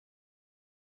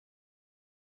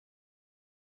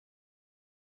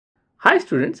Hi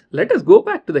students, let us go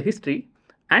back to the history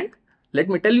and let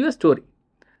me tell you a story.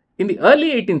 In the early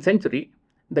 18th century,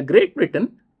 the Great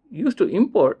Britain used to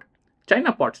import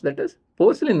china pots, that is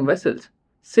porcelain vessels,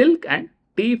 silk and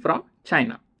tea from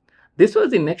China. This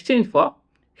was in exchange for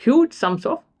huge sums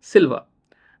of silver.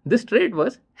 This trade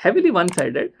was heavily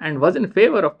one-sided and was in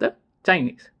favor of the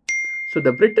Chinese. So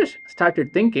the British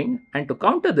started thinking, and to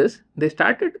counter this, they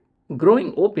started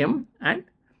growing opium and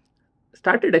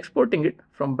started exporting it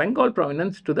from Bengal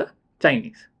province to the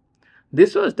Chinese.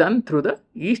 This was done through the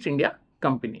East India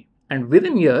Company, and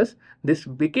within years this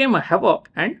became a havoc,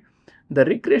 and the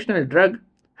recreational drug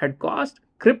had caused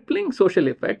crippling social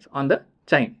effects on the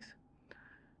Chinese.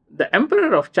 The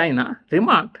Emperor of China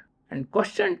remarked and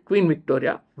questioned Queen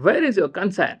Victoria, "Where is your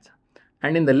conscience?"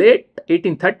 And in the late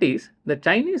 1830s, the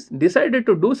Chinese decided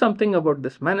to do something about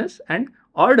this menace and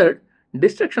ordered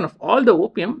destruction of all the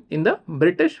opium in the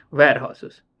British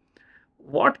warehouses.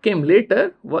 What came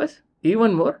later was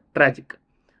even more tragic.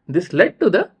 This led to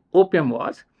the Opium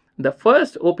Wars. The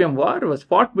first Opium War was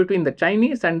fought between the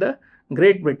Chinese and the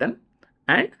Great Britain,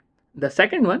 and the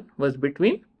second one was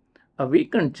between a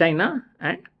weakened China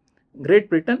and Great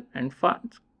Britain and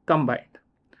France combined.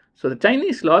 So the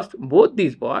Chinese lost both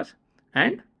these wars,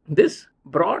 and this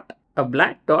brought a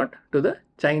black dot to the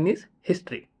Chinese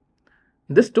history.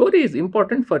 This story is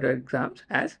important for your exams,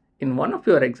 as in one of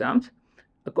your exams,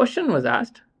 a question was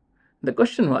asked. The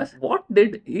question was, what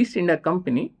did East India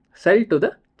Company sell to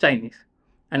the Chinese?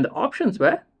 And the options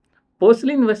were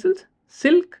porcelain vessels,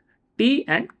 silk, tea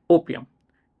and opium.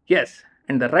 Yes,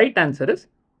 and the right answer is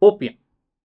opium.